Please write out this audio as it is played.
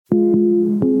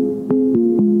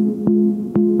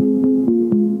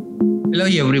Hello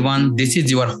everyone, this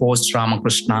is your host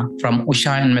Ramakrishna from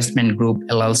Usha Investment Group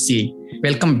LLC.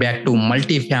 Welcome back to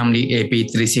Multifamily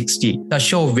AP 360, the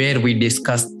show where we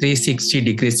discuss 360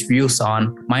 degrees views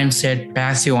on mindset,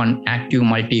 passive and active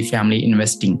multifamily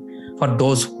investing for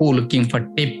those who are looking for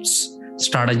tips,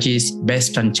 strategies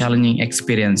based on challenging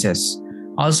experiences.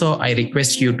 Also, I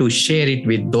request you to share it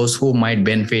with those who might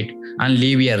benefit and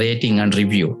leave a rating and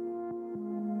review.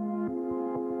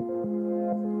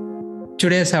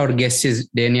 Today's our guest is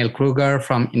Daniel Kruger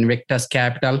from Invictus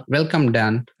Capital. Welcome,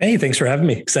 Dan. Hey, thanks for having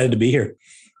me. Excited to be here.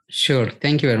 Sure.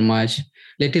 Thank you very much.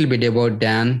 Little bit about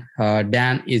Dan.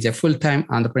 Dan is a full-time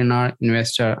entrepreneur,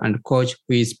 investor, and coach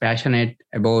who is passionate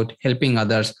about helping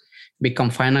others become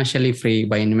financially free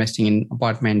by investing in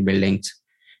apartment buildings.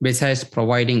 Besides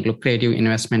providing lucrative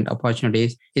investment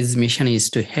opportunities, his mission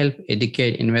is to help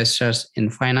educate investors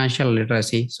in financial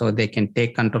literacy so they can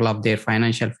take control of their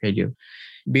financial future.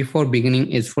 Before beginning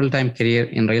his full-time career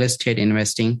in real estate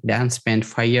investing, Dan spent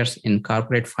 5 years in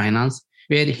corporate finance,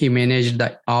 where he managed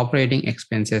the operating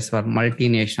expenses for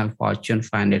multinational Fortune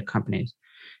 500 companies.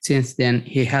 Since then,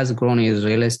 he has grown his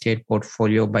real estate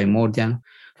portfolio by more than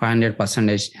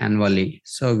 500% annually.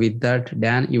 So with that,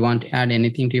 Dan, you want to add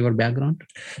anything to your background?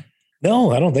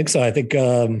 No, I don't think so. I think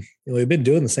we've been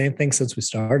doing the same thing since we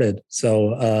started.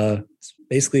 So it's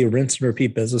basically a rinse and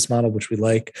repeat business model, which we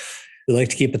like. We like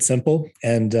to keep it simple,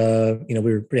 and we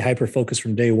were pretty hyper focused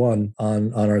from day one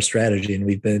on our strategy, and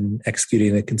we've been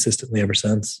executing it consistently ever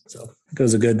since. So it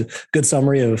was a good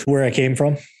summary of where I came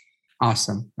from.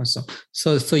 Awesome.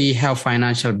 So you have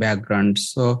financial background.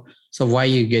 So why are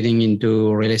you getting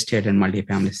into real estate and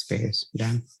multifamily space,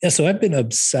 Dan? Yeah, so I've been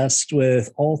obsessed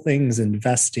with all things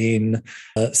investing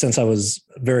since I was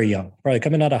very young. Probably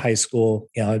coming out of high school,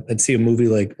 I'd see a movie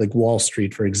like Wall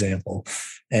Street, for example,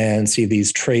 and see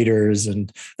these traders, and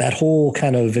that whole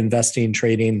kind of investing,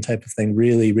 trading type of thing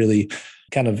really, really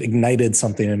kind of ignited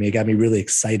something in me. It got me really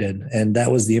excited. And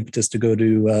that was the impetus to go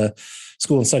to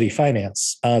school and study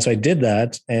finance. So I did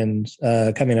that, and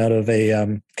coming out of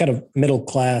a kind of middle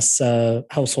class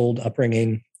household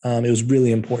upbringing, it was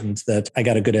really important that I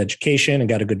got a good education and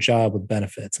got a good job with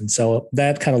benefits. And so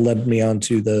that kind of led me on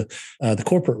to the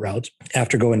corporate route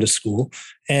after going to school.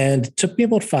 And it took me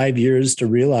about 5 years to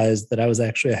realize that I was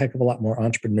actually a heck of a lot more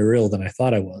entrepreneurial than I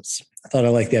thought I was. I thought I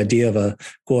liked the idea of a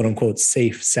quote unquote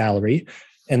safe salary.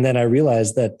 And then I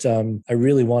realized that I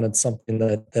really wanted something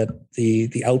that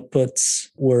the outputs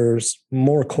were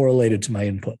more correlated to my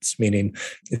inputs, meaning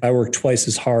if I work twice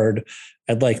as hard,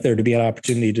 I'd like there to be an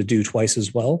opportunity to do twice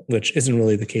as well, which isn't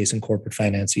really the case in corporate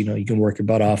finance. You can work your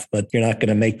butt off, but you're not going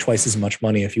to make twice as much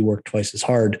money if you work twice as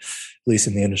hard, at least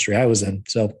in the industry I was in.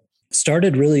 So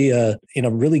started really,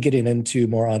 really getting into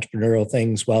more entrepreneurial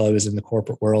things while I was in the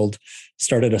corporate world.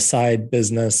 Started a side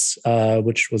business,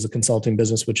 which was a consulting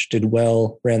business, which did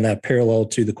well, ran that parallel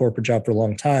to the corporate job for a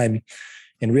long time,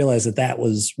 and realized that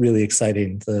was really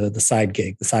exciting. The side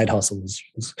gig, the side hustle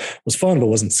was fun, but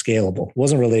wasn't scalable. It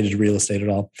wasn't related to real estate at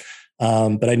all.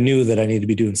 But I knew that I needed to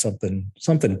be doing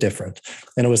something different.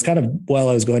 And it was kind of while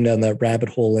I was going down that rabbit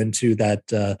hole into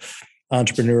that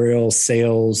entrepreneurial,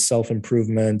 sales,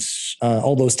 self-improvement,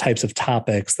 all those types of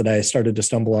topics that I started to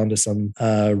stumble onto some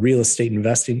real estate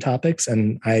investing topics.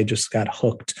 And I just got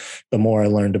hooked the more I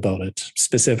learned about it,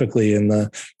 specifically in the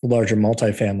larger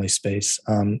multifamily space.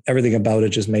 Everything about it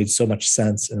just made so much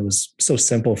sense. And it was so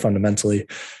simple fundamentally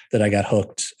that I got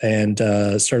hooked and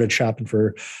started shopping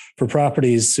for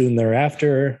properties soon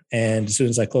thereafter. And as soon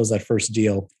as I closed that first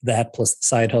deal, that plus the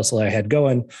side hustle I had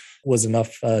going was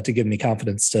enough to give me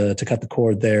confidence to cut the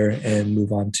cord there and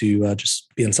move on to just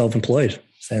being self-employed.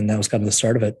 And that was kind of the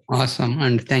start of it. Awesome.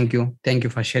 And thank you. Thank you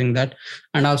for sharing that.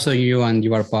 And also you and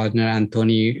your partner,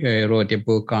 Anthony, wrote a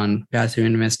book on passive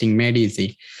investing made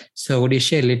easy. So would you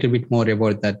share a little bit more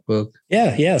about that book?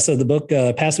 Yeah. So the book,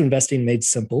 Passive Investing Made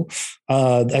Simple,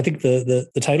 I think the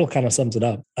title kind of sums it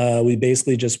up. We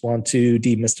basically just want to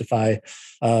demystify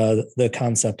the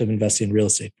concept of investing in real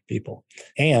estate for people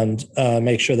and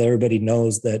make sure that everybody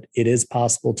knows that it is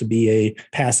possible to be a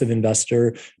passive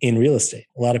investor in real estate.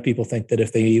 A lot of people think that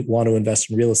if they want to invest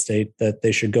in real estate, that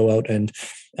they should go out and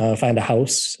find a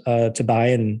house to buy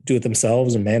and do it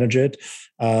themselves and manage it,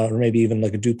 or maybe even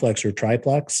like a duplex or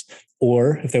triplex.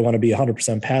 Or if they want to be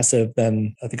 100% passive,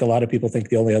 then I think a lot of people think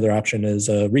the only other option is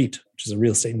a REIT, which is a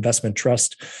real estate investment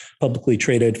trust, publicly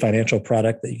traded financial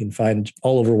product that you can find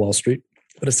all over Wall Street.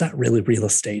 but it's not really real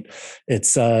estate.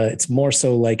 It's more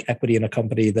so like equity in a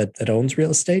company that owns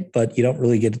real estate, but you don't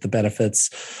really get the benefits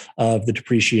of the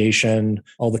depreciation,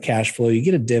 all the cash flow. You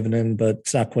get a dividend, but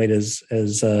it's not quite as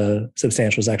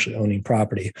substantial as actually owning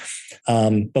property.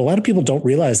 But a lot of people don't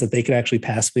realize that they can actually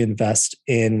passively invest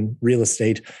in real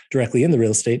estate directly in the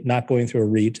real estate, not going through a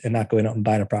REIT and not going out and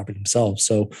buying a property themselves.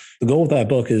 So the goal of that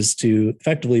book is to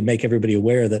effectively make everybody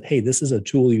aware that, hey, this is a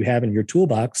tool you have in your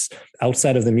toolbox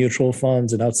outside of the mutual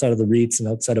funds and outside of the REITs and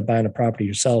outside of buying a property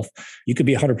yourself. You could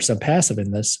be 100% passive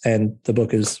in this. And the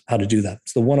book is how to do that.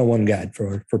 It's the 101 guide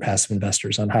for passive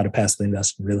investors on how to passively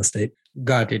invest in real estate.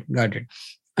 Got it.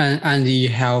 And you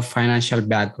have financial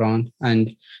background.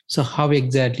 And so how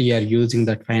exactly are you using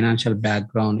that financial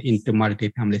background into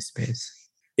multifamily space?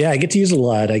 Yeah, I get to use it a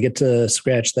lot. I get to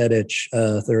scratch that itch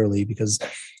thoroughly because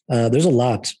there's a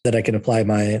lot that I can apply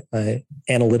my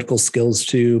analytical skills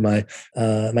to, my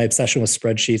obsession with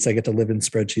spreadsheets. I get to live in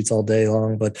spreadsheets all day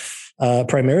long, but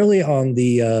primarily on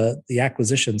the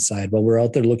acquisition side, while we're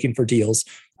out there looking for deals,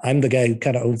 I'm the guy who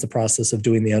kind of owns the process of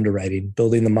doing the underwriting,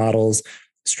 building the models,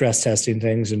 stress testing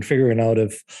things, and figuring out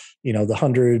if, the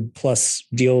 100+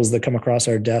 deals that come across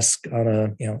our desk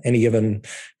on any given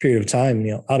period of time,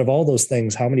 out of all those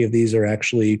things, how many of these are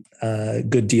actually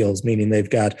good deals, meaning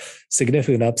they've got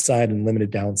significant upside and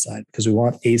limited downside, because we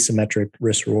want asymmetric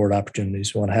risk reward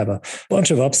opportunities. We want to have a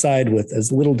bunch of upside with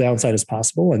as little downside as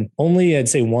possible. And only, I'd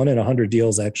say, 1 in 100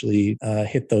 deals actually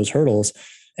hit those hurdles.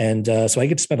 And so I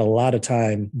get to spend a lot of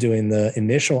time doing the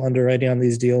initial underwriting on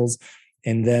these deals.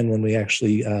 And then when we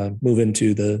actually move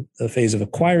into the phase of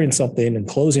acquiring something and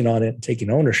closing on it and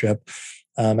taking ownership,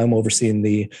 I'm overseeing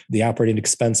the operating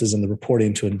expenses and the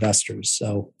reporting to investors.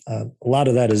 So a lot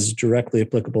of that is directly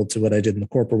applicable to what I did in the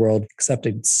corporate world, except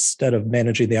instead of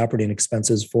managing the operating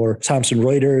expenses for Thomson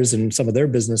Reuters and some of their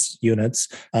business units,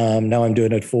 now I'm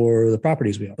doing it for the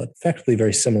properties we own, but effectively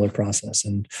very similar process.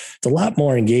 And it's a lot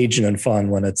more engaging and fun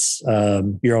when it's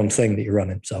your own thing that you're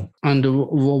running. So, and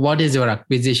what is your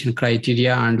acquisition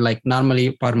criteria? And like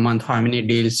normally per month, how many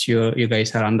deals you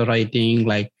guys are underwriting?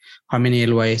 Like how many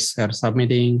LOIs are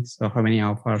submitting? So how many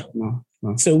offers? No.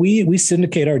 So we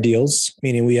syndicate our deals,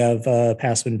 meaning we have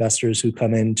passive investors who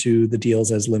come into the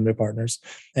deals as limited partners.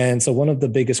 And so one of the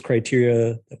biggest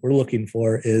criteria that we're looking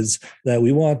for is that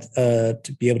we want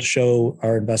to be able to show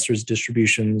our investors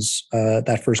distributions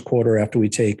that first quarter after we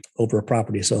take over a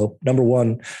property. So number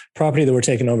one, property that we're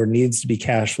taking over needs to be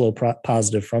cash flow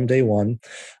positive from day one.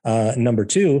 Number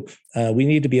two, we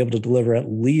need to be able to deliver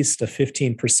at least a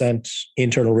 15%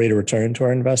 internal rate of return to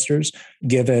our investors,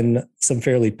 given some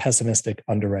fairly pessimistic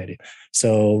underwriting.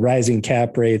 So rising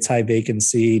cap rates, high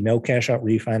vacancy, no cash out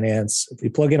refinance. If we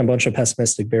plug in a bunch of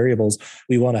pessimistic variables,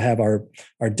 we want to have our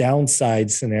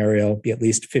downside scenario be at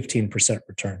least 15%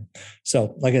 return.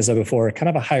 So like I said before, kind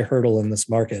of a high hurdle in this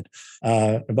market.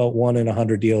 About 1 in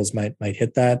 100 deals might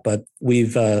hit that, but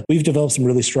we've developed some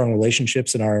really strong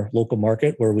relationships in our local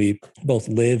market where we both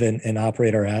live and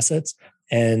operate our assets.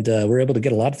 And we're able to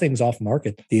get a lot of things off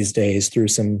market these days through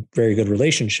some very good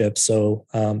relationships. So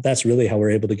that's really how we're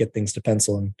able to get things to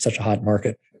pencil in such a hot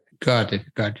market. Got it.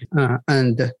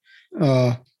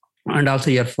 And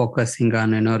also you're focusing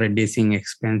on reducing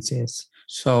expenses.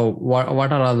 So what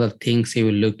are other things you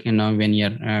will look when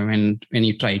you're when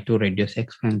you try to reduce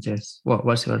expenses?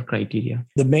 What's your criteria?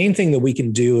 The main thing that we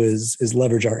can do is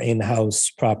leverage our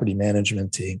in-house property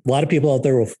management team. A lot of people out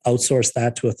there will outsource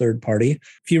that to a third party. A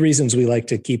few reasons we like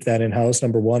to keep that in-house.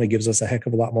 Number one, it gives us a heck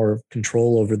of a lot more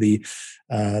control over the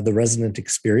resident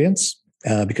experience.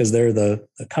 Because they're the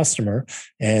customer.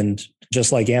 And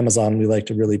just like Amazon, we like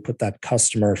to really put that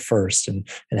customer first and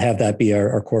have that be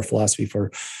our core philosophy for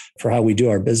how we do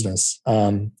our business.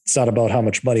 It's not about how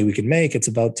much money we can make. It's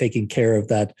about taking care of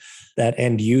that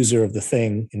end user of the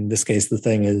thing. In this case, the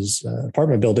thing is an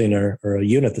apartment building or a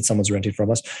unit that someone's renting from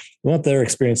us. We want their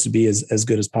experience to be as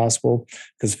good as possible,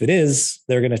 because if it is,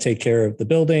 they're going to take care of the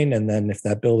building. And then if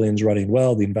that building is running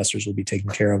well, the investors will be taken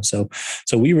care of. So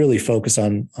we really focus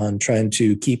on trying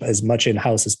to keep as much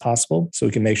in-house as possible so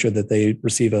we can make sure that they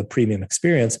receive a premium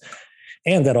experience.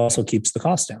 And that also keeps the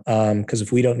cost down. Because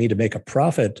if we don't need to make a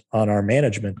profit on our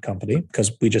management company,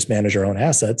 because we just manage our own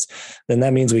assets, then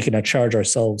that means we can charge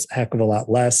ourselves a heck of a lot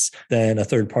less than a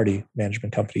third-party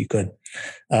management company could.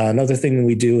 Another thing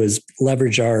we do is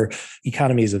leverage our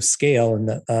economies of scale, and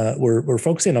we're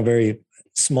focusing on very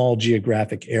small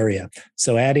geographic area.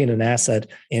 So adding an asset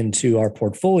into our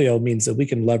portfolio means that we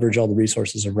can leverage all the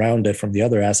resources around it from the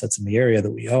other assets in the area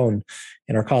that we own,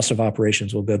 and our cost of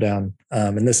operations will go down.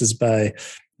 And this is by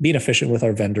being efficient with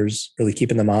our vendors, really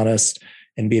keeping them honest,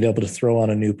 and being able to throw on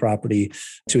a new property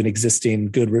to an existing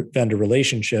good vendor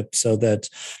relationship so that,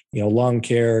 lawn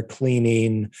care,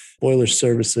 cleaning, boiler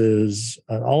services,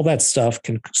 all that stuff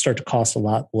can start to cost a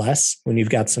lot less when you've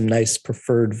got some nice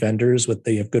preferred vendors that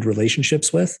you have good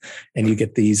relationships with, and you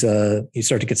get these, you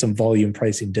start to get some volume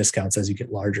pricing discounts as you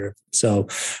get larger. So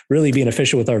really being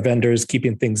efficient with our vendors,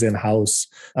 keeping things in-house,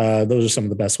 those are some of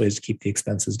the best ways to keep the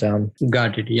expenses down.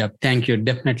 Got it. Yeah. Thank you.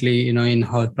 Definitely,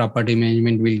 in-house property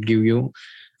management will give you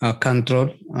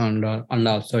control and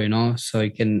also, so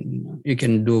you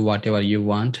can do whatever you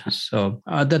want. So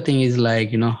other thing is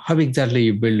like, how exactly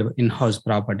you build in-house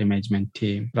property management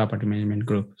team, property management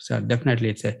group. So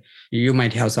definitely you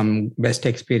might have some best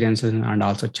experiences and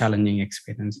also challenging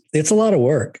experience. It's a lot of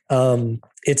work.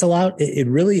 It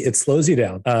slows you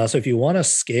down. So if you want to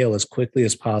scale as quickly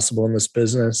as possible in this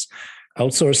business,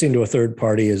 outsourcing to a third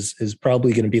party is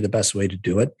probably going to be the best way to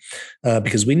do it,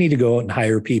 because we need to go out and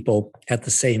hire people at the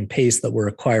same pace that we're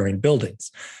acquiring buildings.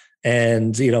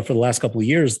 And, for the last couple of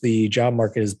years, the job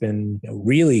market has been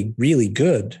really, really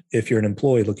good if you're an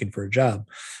employee looking for a job.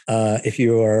 If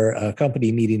you are a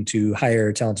company needing to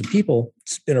hire talented people,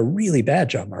 it's been a really bad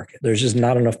job market. There's just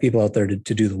not enough people out there to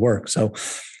do the work. So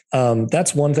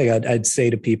that's one thing I'd say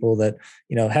to people, that,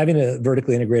 having a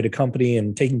vertically integrated company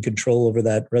and taking control over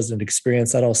that resident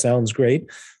experience, that all sounds great,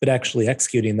 but actually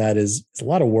executing that is a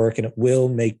lot of work, and it will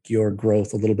make your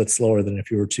growth a little bit slower than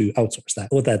if you were to outsource that.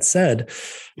 With that said,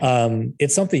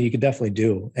 it's something you can definitely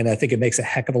do. And I think it makes a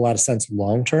heck of a lot of sense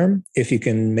long-term if you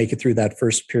can make it through that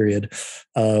first period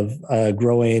of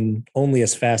growing only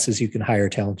as fast as you can hire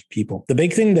talented people. The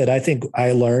big thing that I think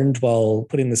I learned while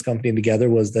putting this company together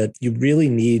was that you really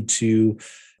need to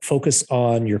focus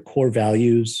on your core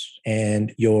values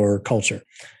and your culture.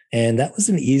 And that was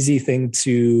an easy thing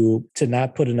to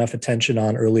not put enough attention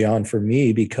on early on for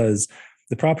me, because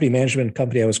the property management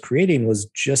company I was creating was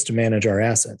just to manage our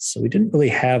assets. So we didn't really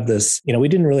have this, we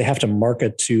didn't really have to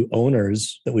market to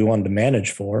owners that we wanted to manage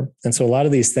for. And so a lot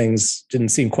of these things didn't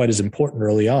seem quite as important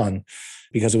early on,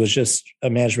 because it was just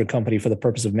a management company for the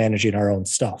purpose of managing our own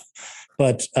stuff.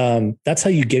 But that's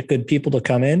how you get good people to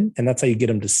come in, and that's how you get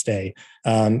them to stay.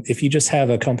 If you just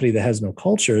have a company that has no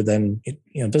culture, then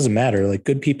it doesn't matter. Like,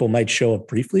 good people might show up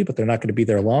briefly, but they're not going to be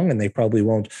there long, and they probably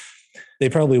won't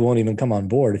even come on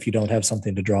board if you don't have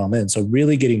something to draw them in. So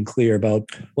really getting clear about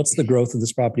what's the growth of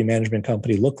this property management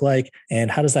company look like,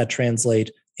 and how does that translate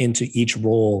into each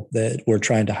role that we're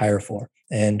trying to hire for,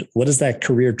 and what does that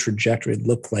career trajectory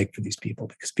look like for these people?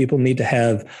 Because people need to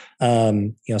have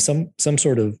some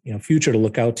sort of future to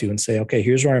look out to and say, okay,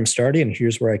 here's where I'm starting and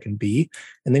here's where I can be.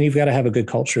 And then you've got to have a good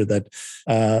culture that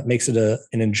makes it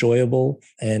an enjoyable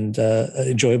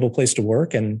place to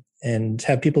work, and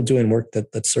have people doing work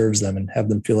that serves them, and have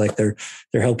them feel like they're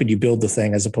helping you build the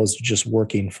thing as opposed to just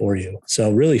working for you.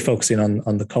 So really focusing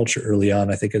on the culture early on,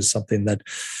 I think, is something that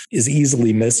is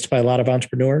easily missed by a lot of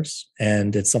entrepreneurs.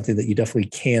 And it's something that you definitely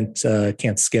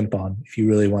can't skimp on if you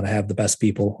really want to have the best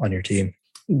people on your team.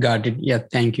 Got it. Yeah.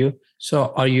 Thank you.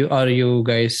 So are you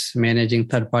guys managing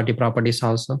third-party properties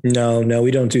also? No,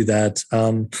 we don't do that.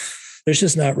 There's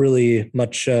just not really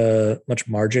much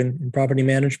margin in property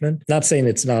management. Not saying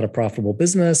it's not a profitable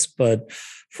business, but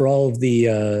for all of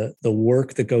the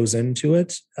work that goes into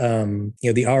it,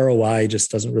 the ROI just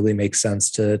doesn't really make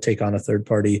sense to take on a third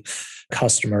party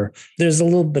customer. There's a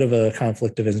little bit of a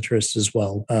conflict of interest as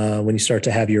well when you start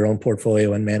to have your own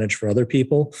portfolio and manage for other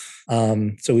people.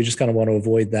 So we just kind of want to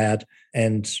avoid that.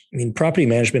 And property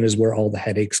management is where all the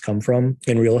headaches come from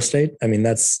in real estate.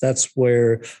 That's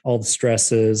where all the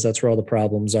stress is. That's where all the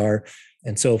problems are.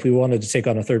 And so if we wanted to take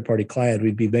on a third-party client,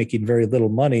 we'd be making very little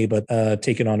money, but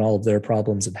taking on all of their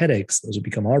problems and headaches. Those would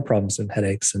become our problems and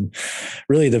headaches. And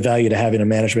really the value to having a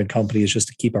management company is just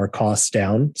to keep our costs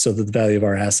down so that the value of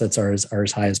our assets are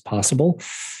as high as possible.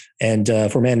 And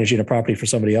if we're managing a property for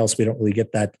somebody else, we don't really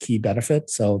get that key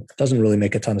benefit. So it doesn't really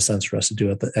make a ton of sense for us to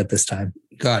do it at this time.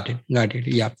 Got it.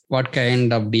 Yeah. What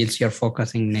kind of deals you're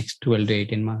focusing next 12 to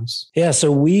 18 months? Yeah.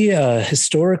 So we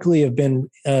historically have been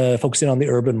focusing on the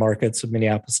urban markets of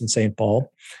Minneapolis and St.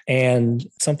 Paul. And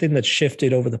something that's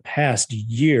shifted over the past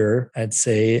year, I'd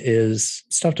say, is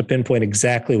it's tough to pinpoint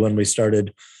exactly when we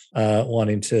started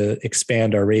wanting to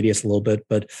expand our radius a little bit,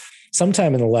 but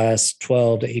sometime in the last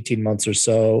 12 to 18 months or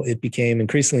so, it became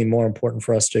increasingly more important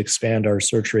for us to expand our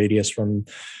search radius from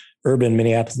urban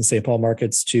Minneapolis and St. Paul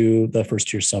markets to the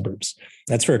first-tier suburbs.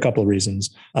 That's for a couple of reasons.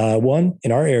 One,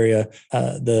 in our area,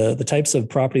 the types of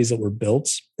properties that were built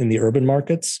in the urban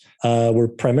markets were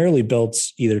primarily built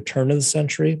either turn of the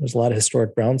century, there's a lot of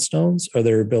historic brownstones, or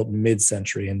they were built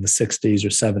mid-century in the 60s or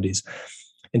 70s.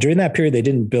 And during that period, they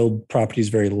didn't build properties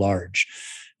very large.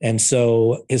 And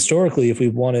so historically, if we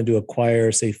wanted to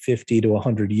acquire, say, 50 to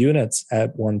 100 units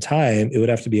at one time, it would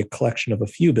have to be a collection of a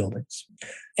few buildings.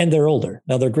 And they're older.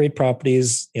 Now, they're great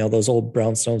properties. Those old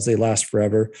brownstones, they last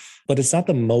forever, but it's not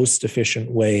the most efficient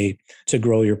way to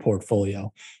grow your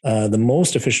portfolio. The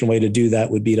most efficient way to do that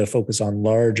would be to focus on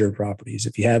larger properties.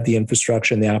 If you have the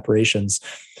infrastructure and the operations,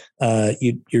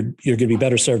 you're going to be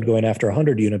better served going after a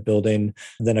 100-unit building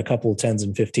than a couple of 10s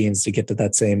and 15s to get to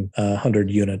that same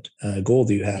 100-unit goal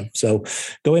that you have. So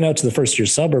going out to the first-year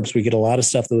suburbs, we get a lot of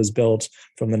stuff that was built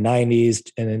from the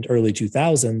 90s and early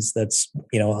 2000s that's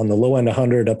on the low end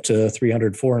 100 up to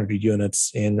 300, 400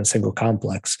 units in a single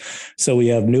complex. So we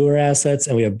have newer assets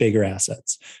and we have bigger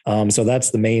assets. So that's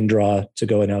the main draw to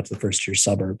going out to the first-year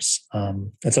suburbs.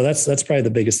 And so that's probably the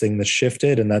biggest thing that's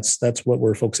shifted, and that's what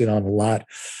we're focusing on a lot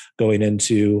going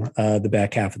into the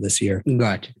back half of this year.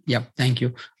 Got it. Yep. Thank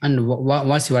you. And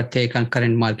what's your take on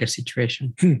current market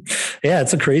situation? Yeah,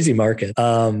 it's a crazy market.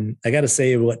 I got to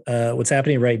say what's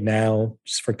happening right now,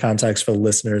 just for context for the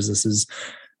listeners, this is,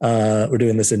 we're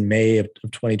doing this in May of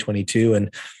 2022.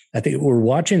 And I think we're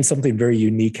watching something very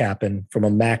unique happen from a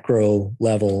macro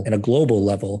level and a global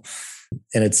level.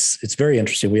 And it's very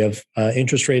interesting. We have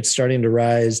interest rates starting to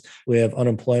rise. We have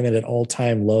unemployment at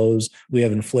all-time lows. We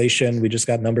have inflation. We just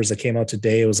got numbers that came out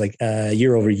today. It was like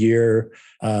year over year,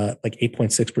 like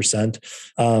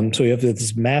 8.6%. So we have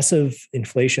this massive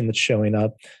inflation that's showing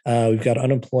up. We've got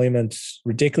unemployment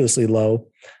ridiculously low.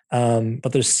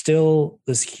 But there's still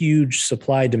this huge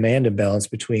supply-demand imbalance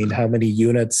between how many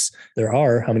units there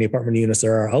are, how many apartment units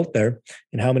there are out there,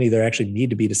 and how many there actually need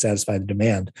to be to satisfy the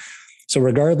demand. So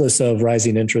regardless of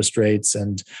rising interest rates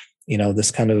and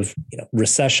this kind of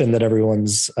recession that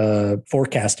everyone's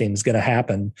forecasting is going to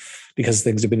happen because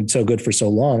things have been so good for so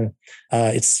long,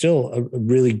 it's still a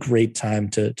really great time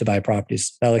to buy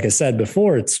properties. Now, like I said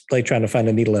before, it's like trying to find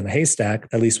a needle in a haystack,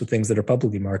 at least with things that are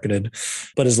publicly marketed.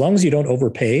 But as long as you don't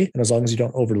overpay and as long as you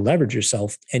don't over leverage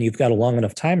yourself and you've got a long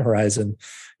enough time horizon,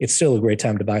 it's still a great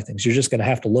time to buy things. You're just going to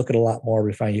have to look at a lot more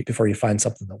before you find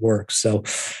something that works. So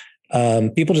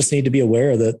people just need to be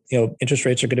aware that interest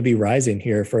rates are going to be rising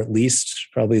here for at least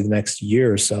probably the next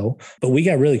year or so. But we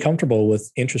got really comfortable with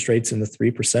interest rates in the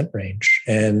 3% range,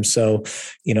 and so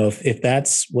if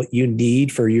that's what you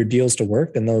need for your deals to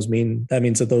work, then that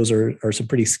means that those are some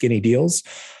pretty skinny deals.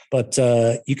 But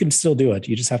you can still do it.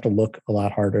 You just have to look a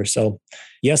lot harder. So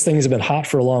yes, things have been hot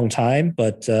for a long time,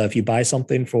 but if you buy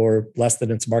something for less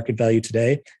than its market value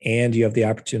today, and you have the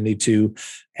opportunity to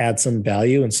add some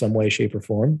value in some way, shape, or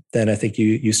form, then I think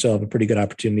you still have a pretty good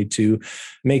opportunity to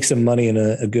make some money in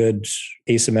a good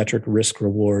asymmetric risk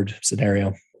reward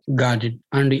scenario. Got it.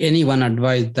 And any one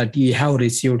advice that you have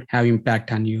received have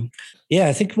impact on you? Yeah,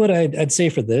 I think what I'd say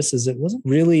for this is it wasn't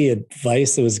really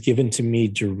advice that was given to me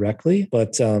directly,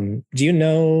 but do you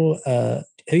know,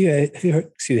 have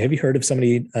you heard of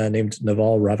somebody named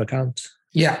Naval Ravikant?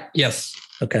 Yeah. Yes.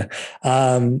 Okay.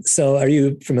 So are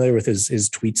you familiar with his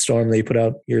tweet storm that he put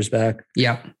out years back?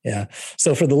 Yeah. Yeah.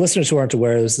 So for the listeners who aren't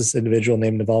aware, there's this individual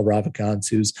named Naval Ravikant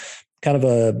who's kind of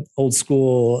a old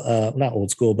school, not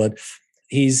old school, but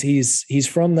he's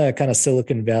from the kind of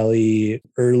Silicon Valley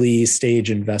early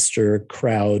stage investor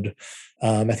crowd.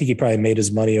 I think he probably made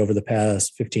his money over the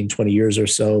past 15, 20 years or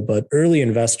so, but early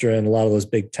investor in a lot of those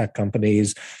big tech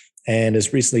companies, and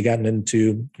has recently gotten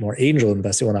into more angel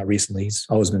investing. Well, not recently, he's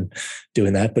always been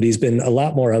doing that, but he's been a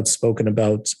lot more outspoken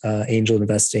about angel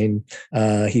investing.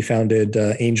 He founded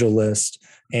AngelList.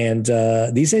 And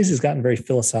these days he's gotten very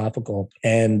philosophical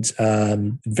and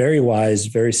very wise,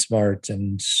 very smart.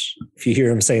 And if you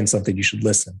hear him saying something, you should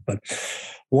listen. But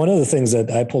one of the things that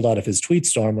I pulled out of his tweet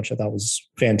storm, which I thought was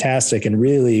fantastic and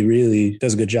really, really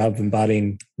does a good job of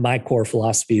embodying my core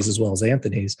philosophies as well as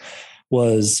Anthony's,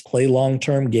 was play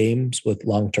long-term games with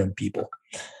long-term people.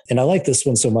 And I like this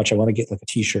one so much, I want to get like a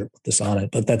t-shirt with this on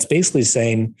it. But that's basically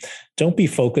saying, don't be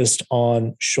focused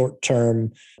on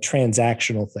short-term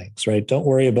transactional things, right? Don't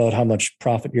worry about how much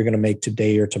profit you're going to make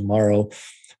today or tomorrow.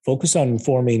 Focus on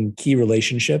forming key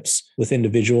relationships with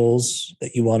individuals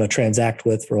that you want to transact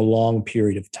with for a long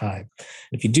period of time.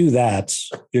 If you do that,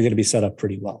 you're going to be set up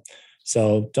pretty well.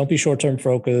 So don't be short-term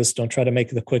focused. Don't try to make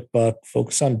the quick buck.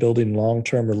 Focus on building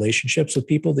long-term relationships with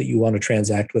people that you want to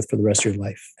transact with for the rest of your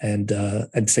life. And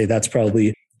I'd say that's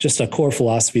probably just a core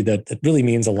philosophy that really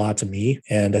means a lot to me.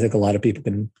 And I think a lot of people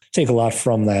can take a lot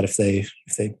from that if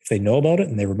they know about it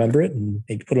and they remember it and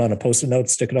they put it on a Post-it note,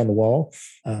 stick it on the wall.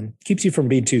 Keeps you from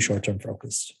being too short-term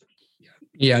focused.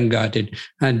 Yeah, got it.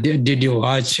 Did you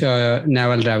watch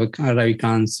Naval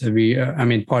Ravikant's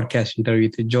podcast interview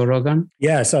with Joe Rogan?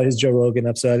 Yeah, I saw his Joe Rogan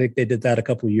episode. I think they did that a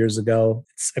couple of years ago.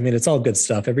 It's all good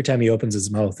stuff. Every time he opens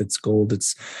his mouth, it's gold.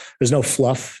 There's no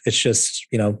fluff. It's just,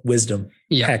 wisdom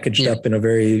packaged up in a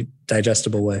very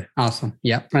digestible way. Awesome.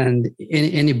 Yeah. And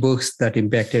any books that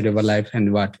impacted your life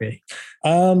and what way?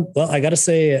 Well, I got to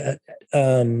say,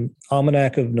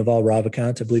 Almanac of Naval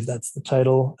Ravikant. I believe that's the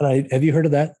title. Have you heard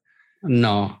of that?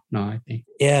 No, I think.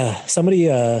 Yeah,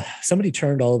 somebody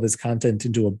turned all of his content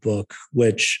into a book,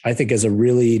 which I think is a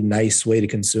really nice way to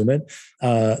consume it.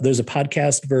 There's a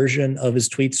podcast version of his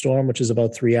tweet storm, which is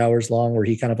about 3 hours long, where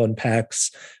he kind of unpacks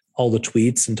all the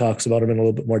tweets and talks about them in a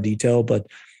little bit more detail. But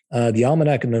the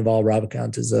Almanac of Naval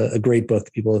Ravikant is a great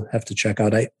book people have to check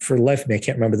out. For the life of me, I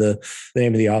can't remember the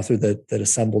name of the author that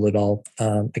assembled it all.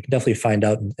 I can definitely find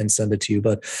out and send it to you.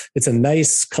 But it's a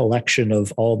nice collection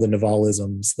of all the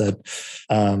Navalisms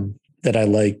that I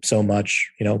like so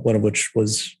much. One of which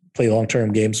was play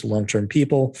long-term games with long-term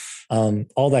people,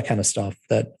 all that kind of stuff.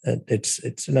 That it's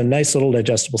in a nice little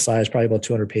digestible size, probably about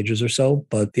 200 pages or so.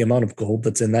 But the amount of gold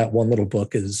that's in that one little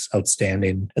book is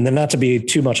outstanding. And then, not to be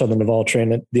too much on the Naval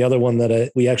train, the other one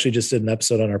that we actually just did an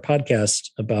episode on our podcast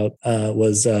about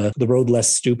was The Road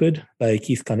Less Stupid by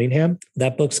Keith Cunningham.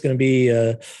 That book's going to be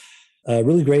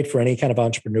really great for any kind of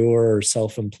entrepreneur or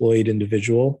self-employed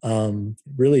individual.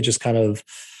 Really just kind of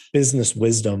business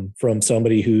wisdom from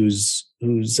somebody who's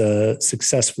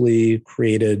successfully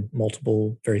created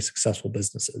multiple very successful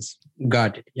businesses.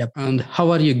 Got it. Yep. And how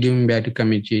are you giving back to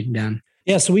community, Dan?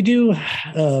 Yeah, so we do.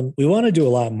 We want to do a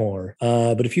lot more,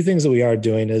 but a few things that we are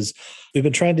doing is we've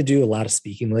been trying to do a lot of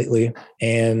speaking lately,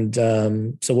 and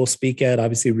so we'll speak at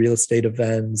obviously real estate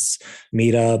events,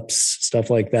 meetups, stuff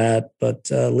like that.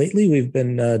 But lately, we've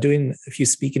been doing a few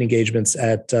speaking engagements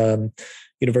at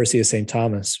University of St.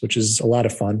 Thomas, which is a lot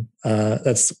of fun.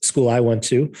 That's the school I went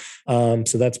to.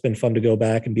 So that's been fun to go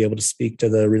back and be able to speak to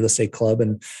the real estate club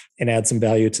and add some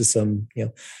value to some,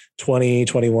 20,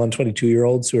 21,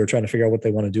 22-year-olds who are trying to figure out what they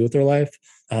want to do with their life.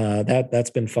 That's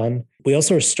been fun. We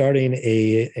also are starting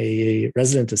a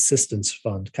resident assistance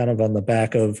fund, kind of on the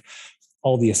back of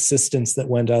all the assistance that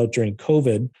went out during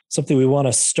COVID. Something we want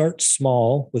to start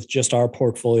small with just our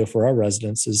portfolio for our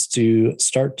residents is to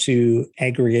start to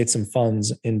aggregate some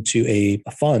funds into a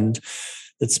fund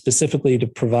that's specifically to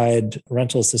provide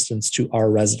rental assistance to our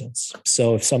residents.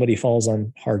 So if somebody falls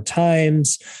on hard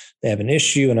times, they have an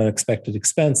issue, an unexpected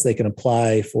expense, they can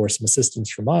apply for some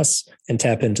assistance from us and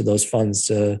tap into those funds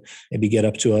to maybe get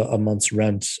up to a month's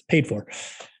rent paid for.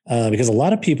 Because a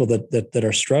lot of people that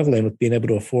are struggling with being able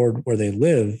to afford where they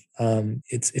live,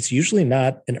 it's usually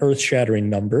not an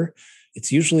earth-shattering number.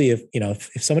 It's usually if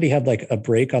somebody had like a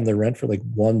break on their rent for like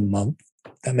 1 month,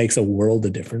 that makes a world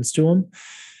of difference to them.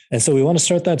 And so we want to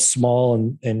start that small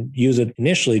and use it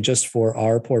initially just for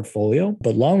our portfolio,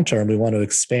 but long term we want to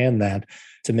expand that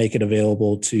to make it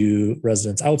available to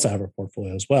residents outside of our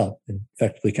portfolio as well, and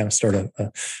effectively kind of start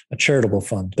a charitable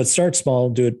fund. But start small,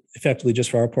 do it effectively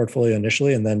just for our portfolio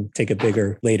initially, and then take it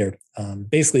bigger later.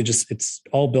 Basically, it's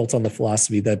all built on the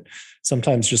philosophy that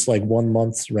sometimes just like 1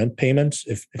 month's rent payment,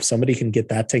 if somebody can get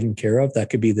that taken care of,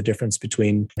 that could be the difference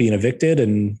between being evicted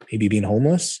and maybe being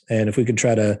homeless. And if we could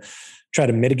try to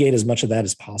mitigate as much of that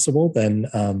as possible, then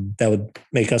that would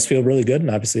make us feel really good and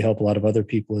obviously help a lot of other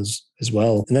people as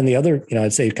well. And then the other,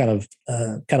 I'd say kind of,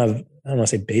 I don't want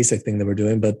to say basic thing that we're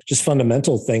doing, but just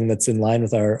fundamental thing that's in line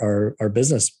with our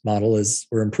business model is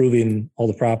we're improving all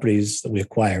the properties that we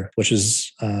acquire, which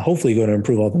is hopefully going to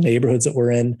improve all the neighborhoods that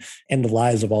we're in and the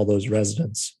lives of all those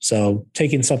residents. So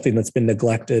taking something that's been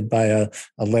neglected by a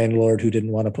landlord who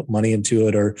didn't want to put money into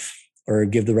it or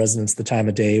give the residents the time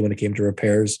of day when it came to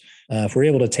repairs. If we're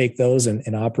able to take those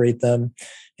and operate them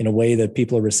in a way that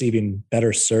people are receiving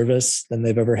better service than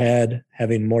they've ever had,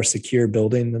 having more secure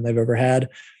building than they've ever had,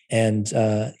 and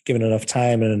given enough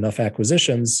time and enough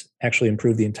acquisitions, actually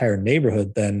improve the entire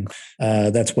neighborhood, then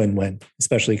that's win-win,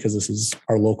 especially because this is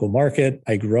our local market.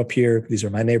 I grew up here. These are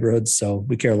my neighborhoods, so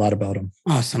we care a lot about them.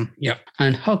 Awesome. Yeah.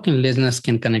 And how can listeners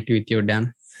connect with you,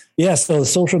 Dan? Yeah, so the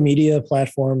social media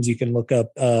platforms, you can look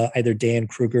up either Dan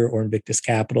Kruger or Invictus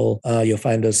Capital. You'll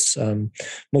find us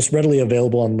most readily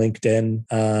available on LinkedIn,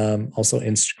 also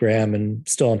Instagram, and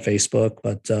still on Facebook,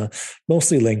 but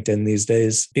mostly LinkedIn these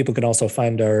days. People can also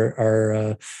find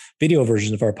our video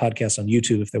version of our podcast on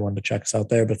YouTube if they wanted to check us out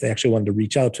there. But if they actually wanted to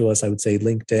reach out to us, I would say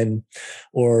LinkedIn,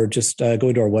 or just go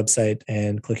to our website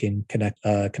and clicking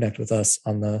connect with us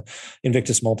on the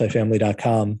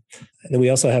invictusmultifamily.com. And then we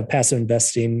also have passive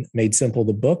investing Investing Made Simple,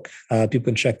 the book. People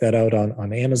can check that out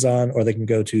on Amazon, or they can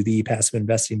go to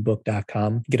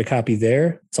thepassiveinvestingbook.com, get a copy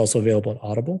there. It's also available on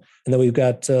Audible. And then we've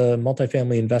got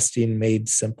Multifamily Investing Made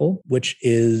Simple, which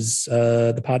is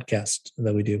the podcast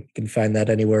that we do. You can find that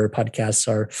anywhere podcasts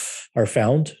are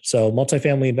found. So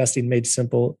Multifamily Investing Made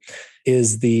Simple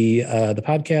is the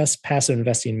podcast. Passive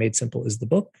Investing Made Simple is the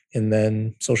book. And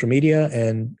then social media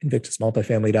and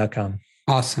invictusmultifamily.com.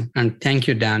 Awesome. And thank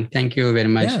you, Dan. Thank you very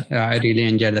much. Yeah. I really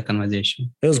enjoyed the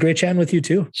conversation. It was great chatting with you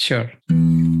too. Sure.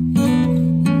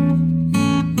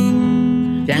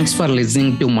 Thanks for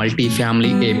listening to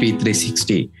Multifamily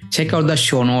AP360. Check out the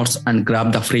show notes and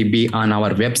grab the freebie on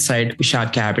our website,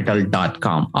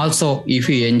 ushacapital.com. Also, if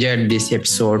you enjoyed this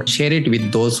episode, share it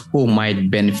with those who might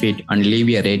benefit and leave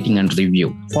a rating and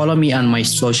review. Follow me on my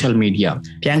social media.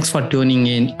 Thanks for tuning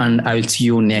in, and I will see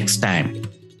you next time.